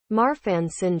Marfan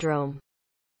syndrome.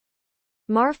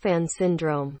 Marfan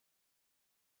syndrome.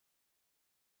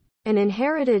 An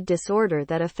inherited disorder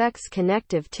that affects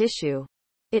connective tissue.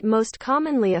 It most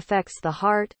commonly affects the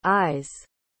heart, eyes,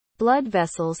 blood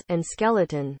vessels, and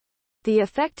skeleton. The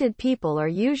affected people are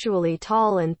usually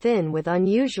tall and thin with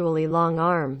unusually long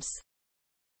arms,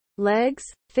 legs,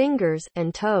 fingers,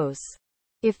 and toes.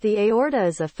 If the aorta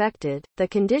is affected, the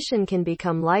condition can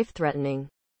become life-threatening.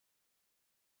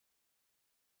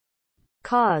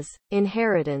 Cause: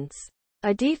 inheritance.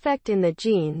 A defect in the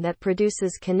gene that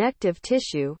produces connective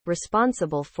tissue,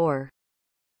 responsible for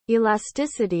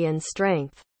elasticity and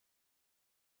strength.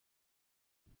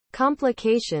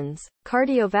 Complications: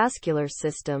 cardiovascular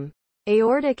system,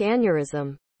 aortic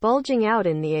aneurysm, bulging out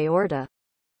in the aorta.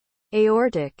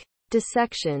 Aortic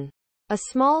dissection. A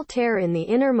small tear in the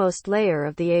innermost layer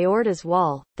of the aorta's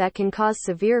wall, that can cause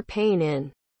severe pain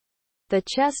in the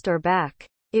chest or back.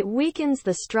 It weakens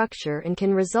the structure and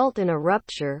can result in a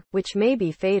rupture, which may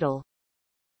be fatal.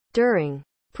 During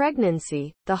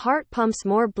pregnancy, the heart pumps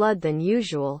more blood than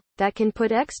usual, that can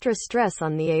put extra stress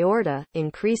on the aorta,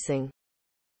 increasing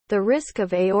the risk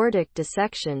of aortic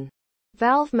dissection.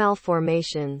 Valve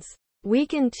malformations.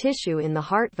 Weakened tissue in the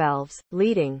heart valves,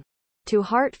 leading to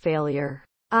heart failure.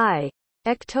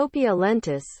 Ectopia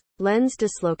lentis, lens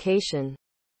dislocation.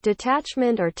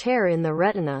 Detachment or tear in the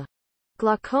retina.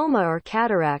 Glaucoma or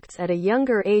cataracts at a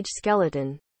younger age.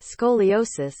 Skeleton,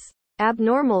 scoliosis,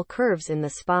 abnormal curves in the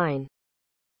spine.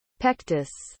 Pectus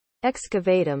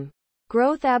excavatum,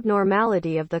 growth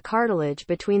abnormality of the cartilage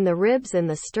between the ribs and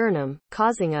the sternum,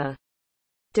 causing a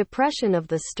depression of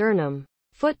the sternum.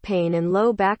 Foot pain and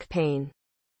low back pain.